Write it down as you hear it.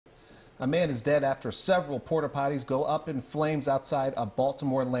A man is dead after several porta potties go up in flames outside a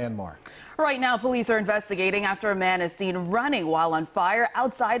Baltimore landmark. Right now, police are investigating after a man is seen running while on fire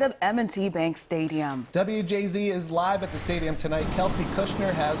outside of M&T Bank Stadium. WJZ is live at the stadium tonight. Kelsey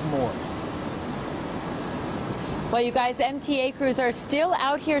Kushner has more. Well, you guys, MTA crews are still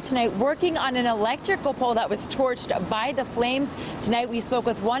out here tonight working on an electrical pole that was torched by the flames. Tonight, we spoke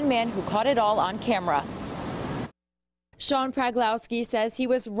with one man who caught it all on camera. Sean Praglowski says he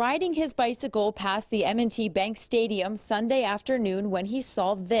was riding his bicycle past the M&T Bank Stadium Sunday afternoon when he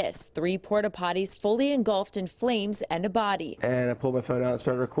saw this: 3 porta potties fully engulfed in flames and a body. And I pulled my phone out and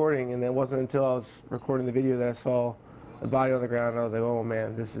started recording, and it wasn't until I was recording the video that I saw the body on the ground, and I was like, oh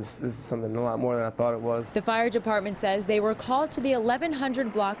man, this is something a lot more than I thought it was. The fire department says they were called to the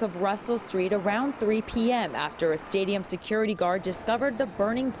 1100 block of Russell Street around 3 p.m. after a stadium security guard discovered the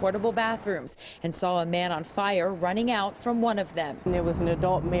burning portable bathrooms and saw a man on fire running out from one of them. There was an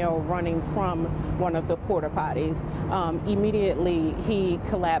adult male running from one of the porta potties. Immediately he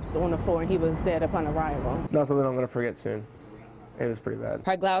collapsed on the floor and he was dead upon arrival. Not something I'm going to forget soon. It was pretty bad.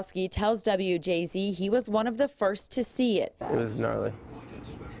 Praglowski tells WJZ he was one of the first to see it. It was gnarly.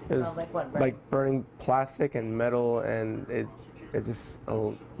 It was like what, like burning plastic and metal, and it just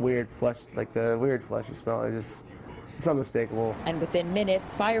a weird flesh, like the weird fleshy smell. It's unmistakable. And within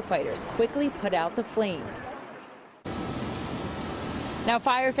minutes, firefighters quickly put out the flames. Now,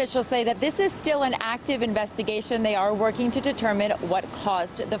 fire officials say that this is still an active investigation. They are working to determine what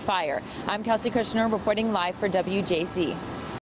caused the fire. I'm Kelsey Kushner reporting live for WJZ.